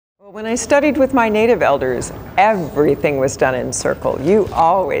Well, when I studied with my native elders, everything was done in circle. You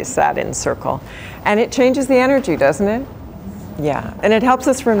always sat in circle. And it changes the energy, doesn't it? Yeah. And it helps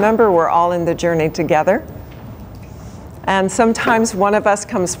us remember we're all in the journey together. And sometimes one of us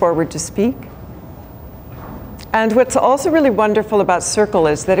comes forward to speak. And what's also really wonderful about circle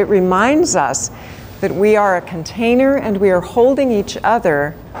is that it reminds us that we are a container and we are holding each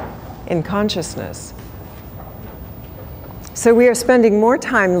other in consciousness. So we are spending more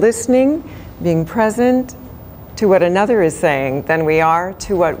time listening, being present to what another is saying than we are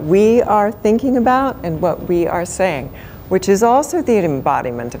to what we are thinking about and what we are saying, which is also the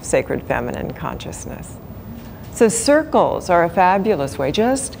embodiment of sacred feminine consciousness. So circles are a fabulous way.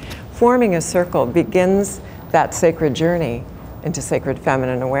 Just forming a circle begins that sacred journey into sacred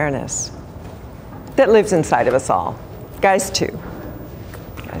feminine awareness that lives inside of us all. Guys too.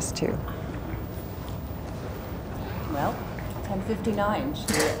 Guys too. Well,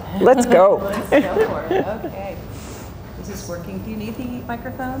 10:59. Let's go. Let's go for it. Okay. Is this working? Do you need the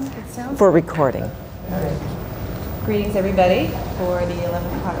microphone? Good sound? For recording. All right. Greetings, everybody, for the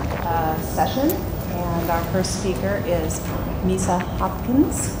 11 o'clock session. And our first speaker is Misa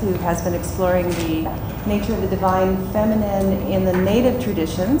Hopkins, who has been exploring the nature of the divine feminine in the native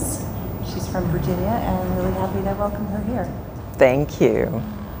traditions. She's from Virginia, and really happy to welcome her here. Thank you.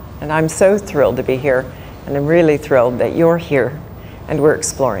 And I'm so thrilled to be here, and I'm really thrilled that you're here and we're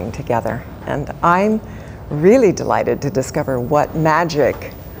exploring together. And I'm really delighted to discover what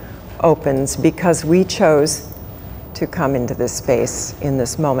magic opens because we chose to come into this space in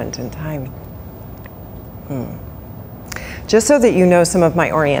this moment in time. Just so that you know some of my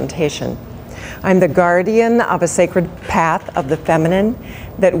orientation, I'm the guardian of a sacred path of the feminine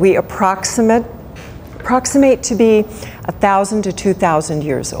that we approximate to be 1,000 to 2,000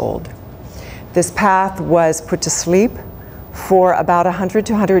 years old. This path was put to sleep for about 100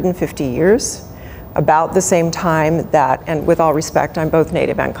 to 150 years, about the same time that, and with all respect, I'm both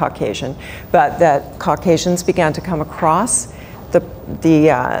Native and Caucasian, but that Caucasians began to come across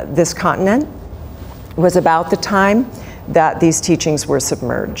this continent was about the time that these teachings were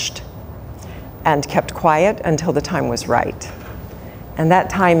submerged and kept quiet until the time was right. And that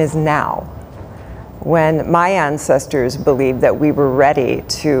time is now, when my ancestors believed that we were ready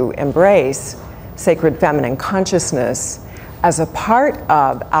to embrace sacred feminine consciousness as a part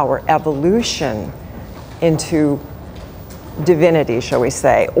of our evolution into divinity, shall we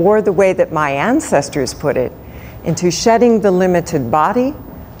say, or the way that my ancestors put it, into shedding the limited body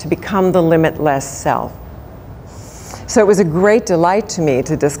to become the limitless self. So it was a great delight to me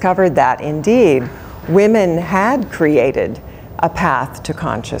to discover that indeed women had created a path to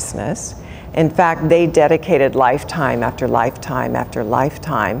consciousness. In fact, they dedicated lifetime after lifetime after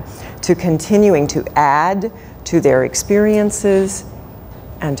lifetime to continuing to add to their experiences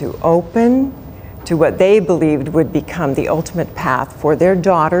and to open to what they believed would become the ultimate path for their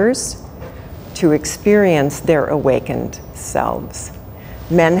daughters to experience their awakened selves.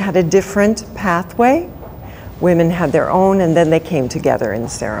 Men had a different pathway, women had their own, and then they came together in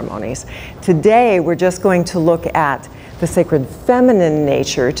ceremonies. Today, we're just going to look at the sacred feminine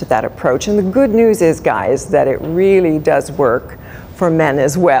nature to that approach. And the good news is, guys, that it really does work for men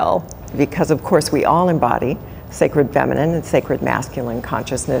as well, because of course we all embody sacred feminine and sacred masculine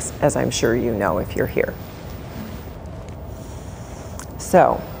consciousness, as I'm sure you know if you're here.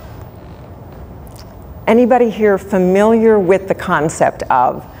 So, anybody here familiar with the concept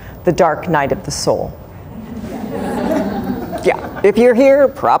of the dark night of the soul? Yeah, if you're here,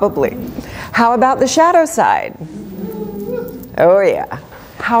 probably. How about the shadow side? Oh yeah.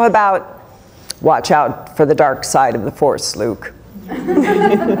 How about watch out for the dark side of the Force, Luke?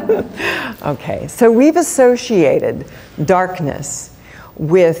 Okay, so we've associated darkness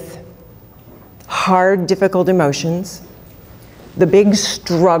with hard, difficult emotions, the big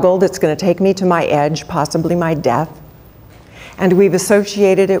struggle that's going to take me to my edge, possibly my death, and we've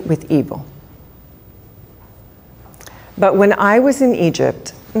associated it with evil. But when I was in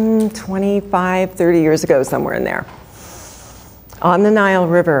Egypt, 25, 30 years ago, somewhere in there, on the Nile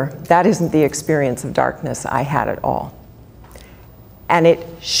River, that isn't the experience of darkness I had at all. And it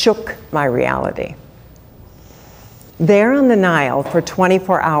shook my reality. There on the Nile for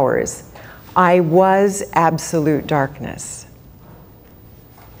 24 hours, I was absolute darkness.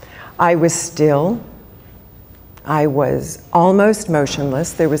 I was still. I was almost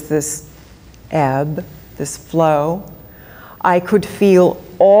motionless. There was this ebb, this flow. I could feel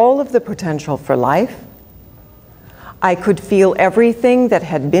all of the potential for life. I could feel everything that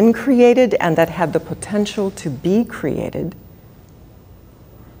had been created and that had the potential to be created.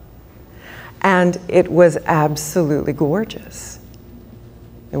 And it was absolutely gorgeous.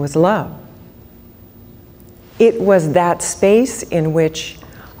 It was love. It was that space in which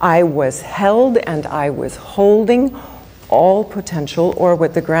I was held and I was holding all potential, or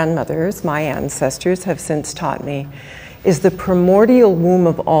what the grandmothers, my ancestors, have since taught me, is the primordial womb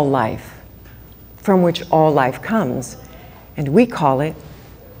of all life, from which all life comes, and we call it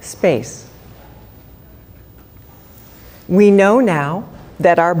space. We know now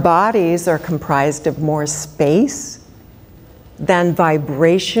that our bodies are comprised of more space than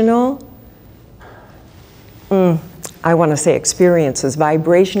vibrational, I want to say experiences,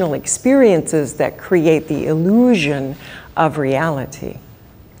 vibrational experiences that create the illusion of reality.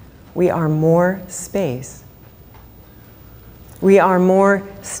 We are more space. We are more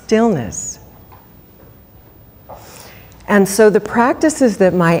stillness. And so the practices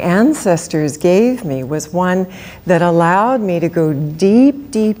that my ancestors gave me was one that allowed me to go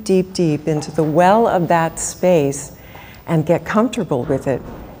deep, deep, deep, deep into the well of that space and get comfortable with it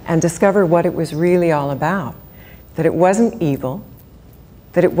and discover what it was really all about. That it wasn't evil,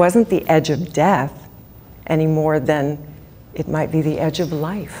 that it wasn't the edge of death any more than it might be the edge of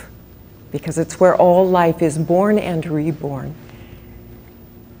life, because it's where all life is born and reborn.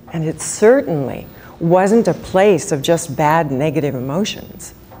 And it certainly wasn't a place of just bad, negative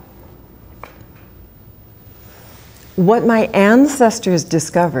emotions. What my ancestors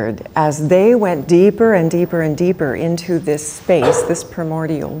discovered as they went deeper and deeper and deeper into this space, this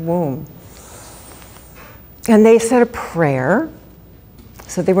primordial womb, and they said a prayer.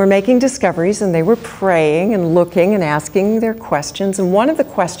 So they were making discoveries and they were praying and looking and asking their questions. And one of the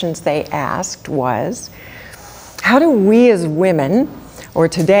questions they asked was, how do we as women, or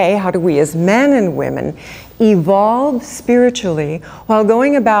today, how do we as men and women evolve spiritually while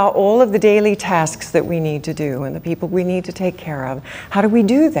going about all of the daily tasks that we need to do and the people we need to take care of? How do we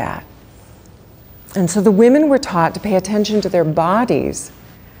do that? And so the women were taught to pay attention to their bodies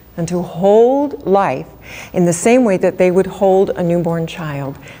and to hold life in the same way that they would hold a newborn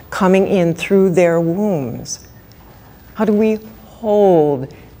child coming in through their wombs. How do we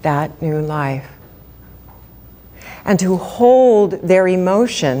hold that new life? And to hold their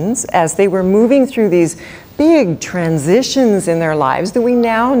emotions as they were moving through these big transitions in their lives that we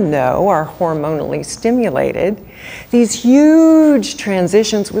now know are hormonally stimulated, these huge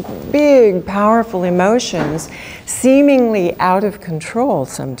transitions with big, powerful emotions, seemingly out of control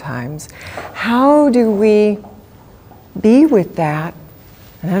sometimes. How do we be with that?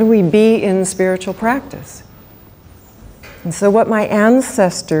 And how do we be in spiritual practice? And so what my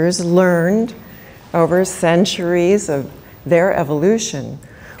ancestors learned over centuries of their evolution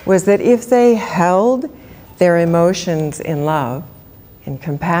was that if they held their emotions in love, in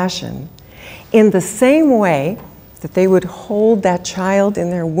compassion, in the same way that they would hold that child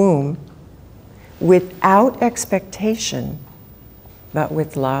in their womb without expectation, but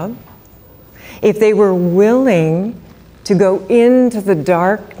with love, if they were willing to go into the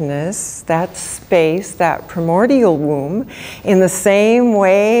darkness, that space, that primordial womb, in the same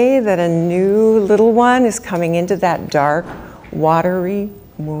way that a new little one is coming into that dark, watery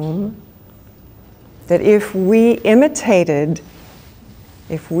womb, that if we imitated,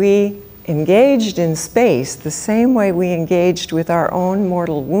 if we engaged in space the same way we engaged with our own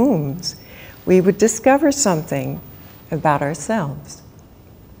mortal wombs, we would discover something about ourselves.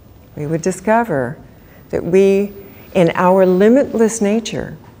 We would discover that we, in our limitless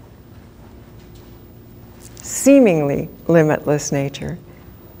nature, seemingly limitless nature,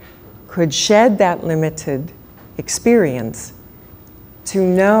 could shed that limited experience to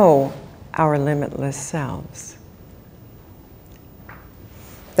know our limitless selves.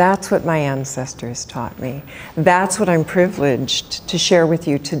 That's what my ancestors taught me. That's what I'm privileged to share with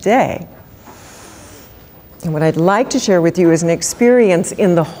you today. And what I'd like to share with you is an experience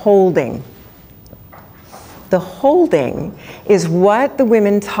in the holding. The holding is what the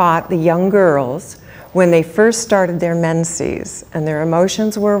women taught the young girls when they first started their menses and their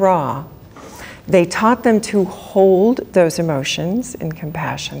emotions were raw. They taught them to hold those emotions in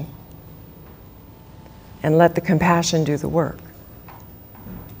compassion and let the compassion do the work.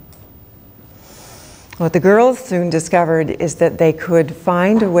 What the girls soon discovered is that they could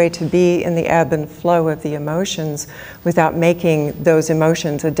find a way to be in the ebb and flow of the emotions without making those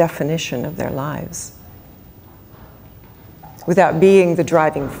emotions a definition of their lives. Without being the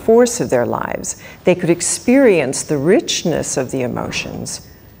driving force of their lives, they could experience the richness of the emotions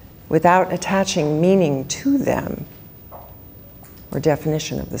without attaching meaning to them or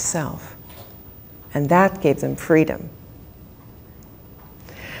definition of the self. And that gave them freedom.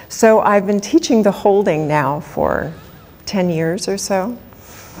 So I've been teaching the holding now for 10 years or so,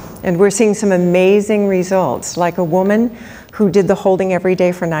 and we're seeing some amazing results, like a woman who did the holding every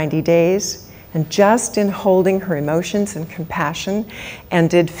day for 90 days. And just in holding her emotions and compassion, and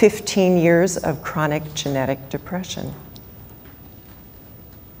did 15 years of chronic genetic depression.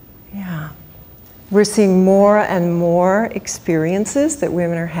 Yeah. We're seeing more and more experiences that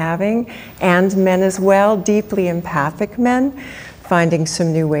women are having, and men as well, deeply empathic men, finding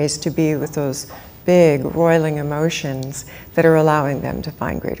some new ways to be with those big, roiling emotions that are allowing them to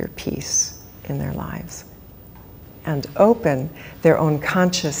find greater peace in their lives and open their own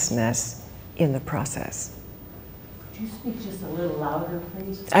consciousness in the process. Could you speak just a little louder,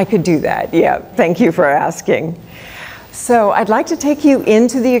 please? I could do that, yeah. Thank you for asking. So I'd like to take you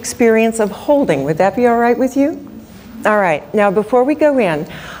into the experience of holding. Would that be all right with you? All right. Now, before we go in,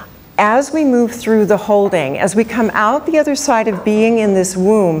 as we move through the holding, as we come out the other side of being in this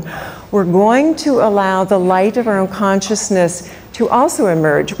womb, we're going to allow the light of our own consciousness to also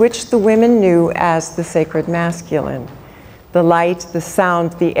emerge, which the women knew as the sacred masculine. The light, the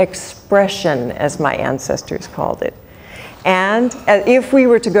sound, the expression, as my ancestors called it. And if we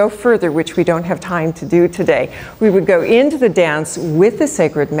were to go further, which we don't have time to do today, we would go into the dance with the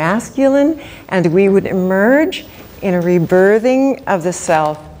sacred masculine, and we would emerge in a rebirthing of the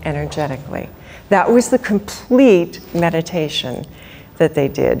self energetically. That was the complete meditation that they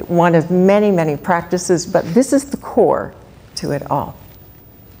did. One of many, many practices, but this is the core to it all.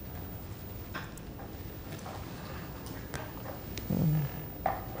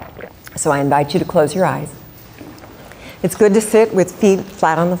 So I invite you to close your eyes. It's good to sit with feet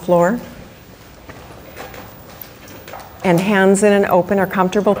flat on the floor and hands in an open or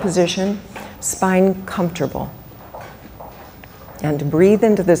comfortable position, spine comfortable. And breathe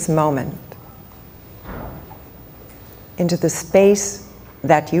into this moment, into the space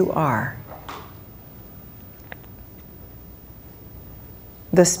that you are.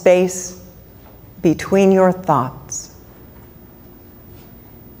 The space between your thoughts.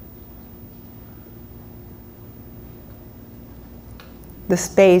 The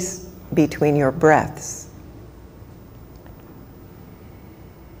space between your breaths.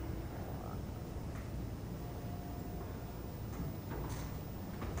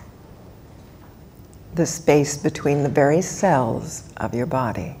 The space between the very cells of your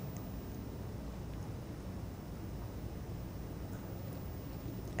body.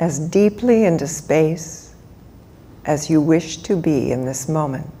 As deeply into space as you wish to be in this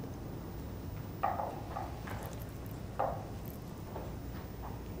moment.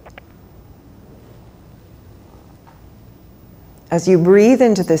 As you breathe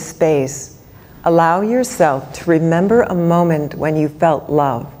into this space, allow yourself to remember a moment when you felt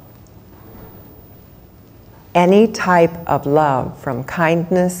love. Any type of love, from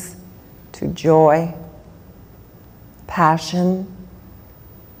kindness to joy, passion,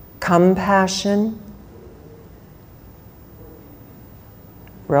 compassion,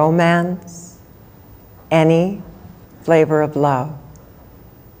 romance, any flavor of love.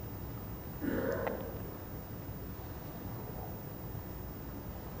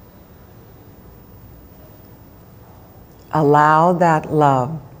 Allow that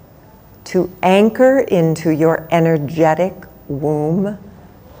love to anchor into your energetic womb.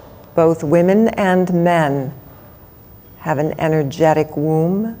 Both women and men have an energetic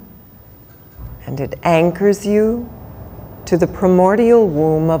womb, and it anchors you to the primordial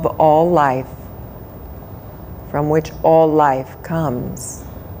womb of all life, from which all life comes.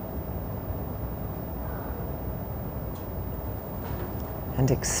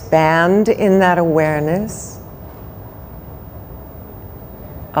 And expand in that awareness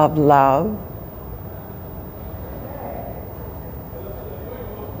of love.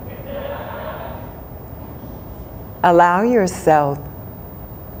 Allow yourself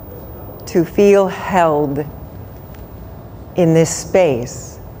to feel held in this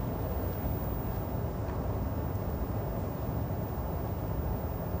space.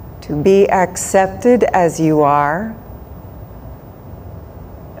 To be accepted as you are,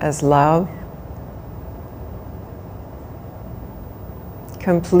 as love.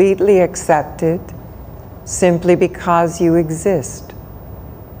 Completely accepted simply because you exist.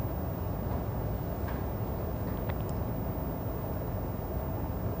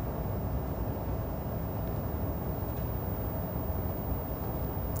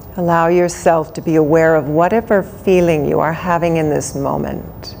 Allow yourself to be aware of whatever feeling you are having in this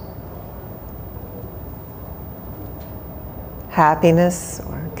moment. Happiness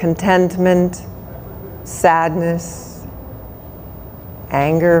or contentment, sadness,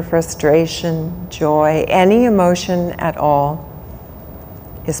 anger, frustration, joy, any emotion at all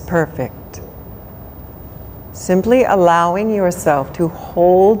is perfect. Simply allowing yourself to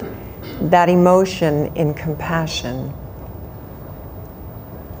hold that emotion in compassion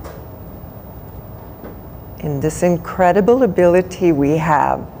in this incredible ability we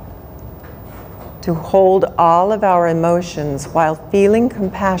have to hold all of our emotions while feeling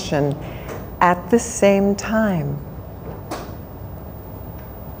compassion at the same time.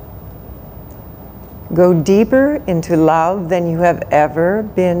 Go deeper into love than you have ever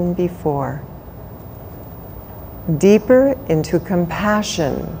been before. Deeper into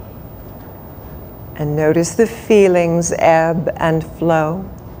compassion. And notice the feelings ebb and flow.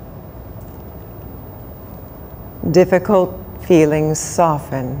 Difficult feelings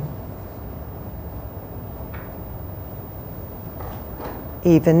soften.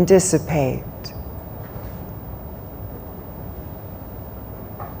 Even dissipate.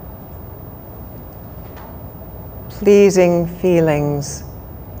 Pleasing feelings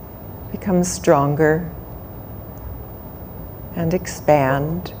become stronger and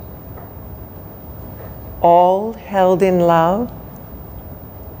expand, all held in love,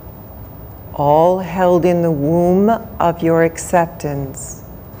 all held in the womb of your acceptance.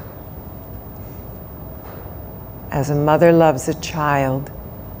 As a mother loves a child,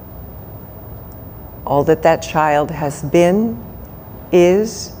 all that that child has been,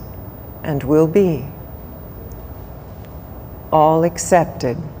 is, and will be. All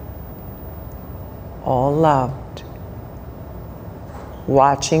accepted, all loved,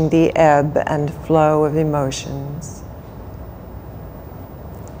 watching the ebb and flow of emotions,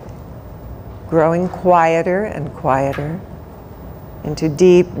 growing quieter and quieter into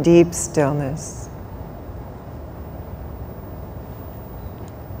deep, deep stillness.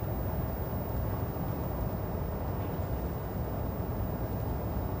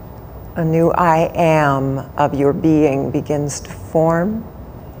 A new I am of your being begins to form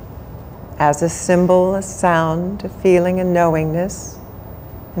as a symbol, a sound, a feeling, a knowingness,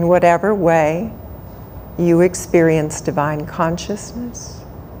 in whatever way you experience divine consciousness.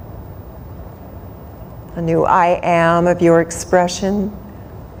 A new I am of your expression,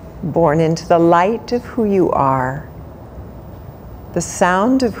 born into the light of who you are, the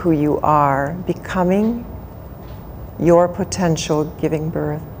sound of who you are, becoming your potential giving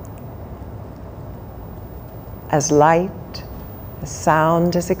birth. As light, as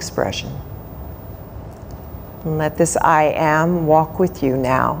sound, as expression. And let this I am walk with you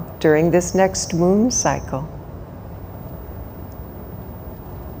now during this next moon cycle.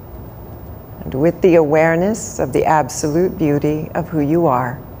 And with the awareness of the absolute beauty of who you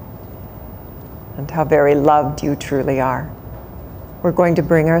are and how very loved you truly are, we're going to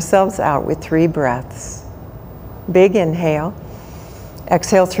bring ourselves out with 3 breaths. Big inhale.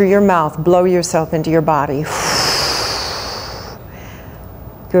 Exhale through your mouth. Blow yourself into your body.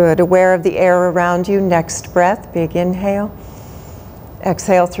 Good. Aware of the air around you. Next breath. Big inhale.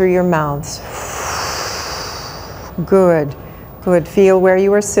 Exhale through your mouths. Good. Good. Feel where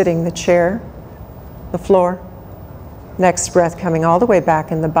you are sitting, the chair, the floor. Next breath coming all the way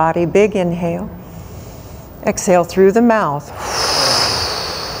back in the body. Big inhale. Exhale through the mouth.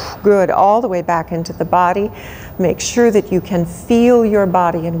 Good. All the way back into the body. Make sure that you can feel your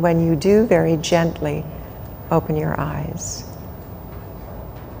body, and when you do, very gently open your eyes.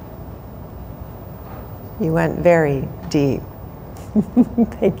 You went very deep.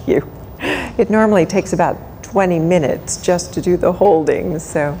 Thank you. It normally takes about 20 minutes just to do the holding,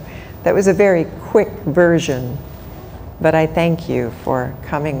 so that was a very quick version. But I thank you for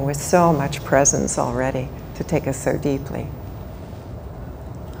coming with so much presence already to take us so deeply.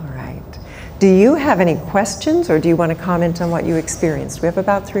 All right. Do you have any questions, or do you want to comment on what you experienced? We have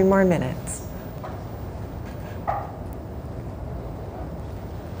about 3 more minutes.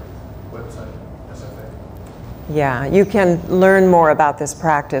 Yeah, you can learn more about this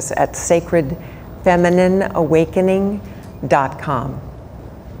practice at sacredfemininawakening.com.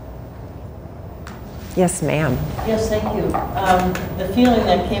 Yes, ma'am. Yes, thank you. The feeling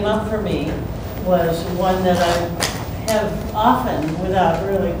that came up for me was one that I have often, without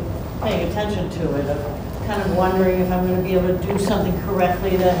really paying attention to it, of kind of wondering if I'm going to be able to do something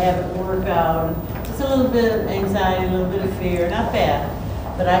correctly to have it work out. Just a little bit of anxiety, a little bit of fear, not bad.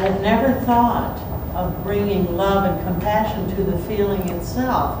 But I had never thought of bringing love and compassion to the feeling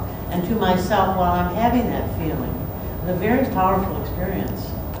itself and to myself while I'm having that feeling. It's a very powerful experience.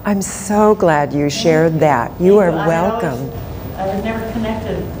 I'm so glad you shared that. You are welcome. I had never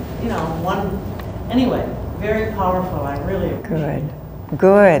connected, anyway, very powerful. I really appreciate it.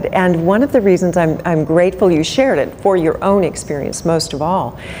 Good. And one of the reasons I'm grateful you shared it, for your own experience most of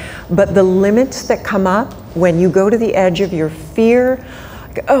all, but the limits that come up when you go to the edge of your fear,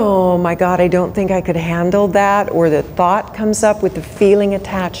 oh my God, I don't think I could handle that, or the thought comes up with the feeling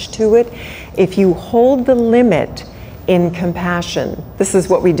attached to it. If you hold the limit in compassion. This is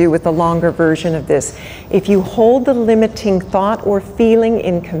what we do with the longer version of this. If you hold the limiting thought or feeling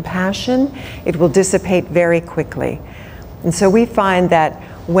in compassion, it will dissipate very quickly. And so we find that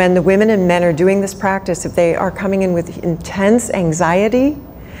when the women and men are doing this practice, if they are coming in with intense anxiety,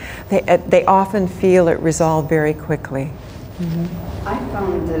 they often feel it resolve very quickly. Mm-hmm. I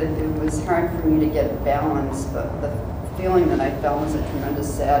found that it was hard for me to get balance, but the feeling that I felt was a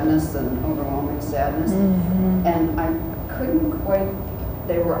tremendous sadness and overwhelming sadness. Mm-hmm. And I couldn't quite,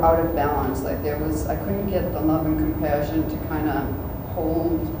 they were out of balance. Like I couldn't get the love and compassion to kind of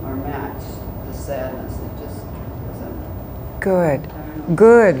hold or match the sadness. It just wasn't. Good.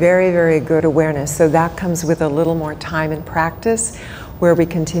 Good, very, very good awareness. So that comes with a little more time and practice, where we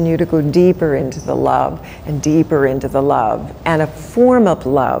continue to go deeper into the love and deeper into the love, and a form of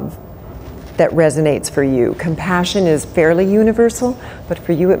love that resonates for you. Compassion is fairly universal, but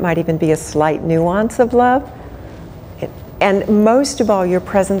for you it might even be a slight nuance of love. And most of all, your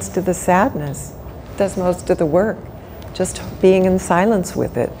presence to the sadness does most of the work. Just being in silence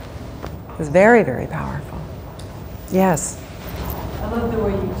with it is very, very powerful. Yes? I love the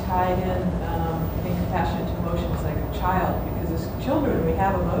way you tied in compassion to emotions like a child, because as children we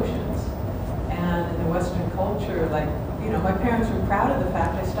have emotions, and in the Western culture, like, my parents were proud of the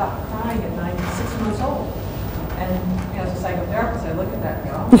fact I stopped crying at 6 months old. And as a psychotherapist, I look at that and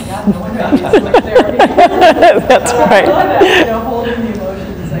go, oh my God, no wonder I need so much therapy. That's right. I love that, holding the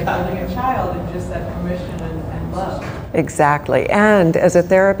emotions like holding a child, and just that permission and love. Exactly. And as a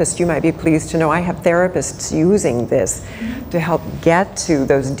therapist, you might be pleased to know I have therapists using this to help get to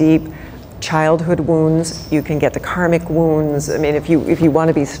those deep childhood wounds. You can get to karmic wounds. I mean, if you want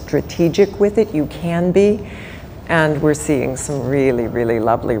to be strategic with it, you can be. And we're seeing some really, really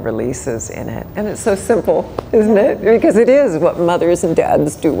lovely releases in it. And it's so simple, isn't it? Because it is what mothers and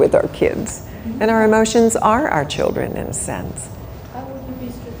dads do with our kids. And our emotions are our children, in a sense. How would you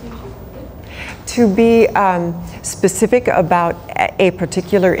be strategic with it? To be specific about a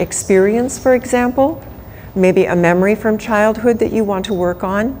particular experience, for example, maybe a memory from childhood that you want to work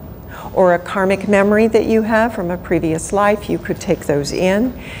on, or a karmic memory that you have from a previous life. You could take those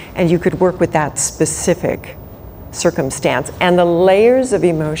in, and you could work with that specific circumstance and the layers of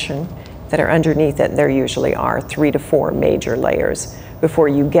emotion that are underneath it. There usually are 3 to 4 major layers before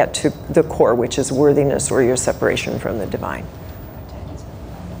you get to the core, which is worthiness or your separation from the divine.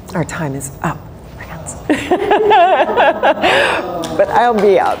 Our time is up, France. But I'll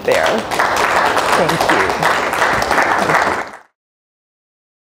be out there. Thank you.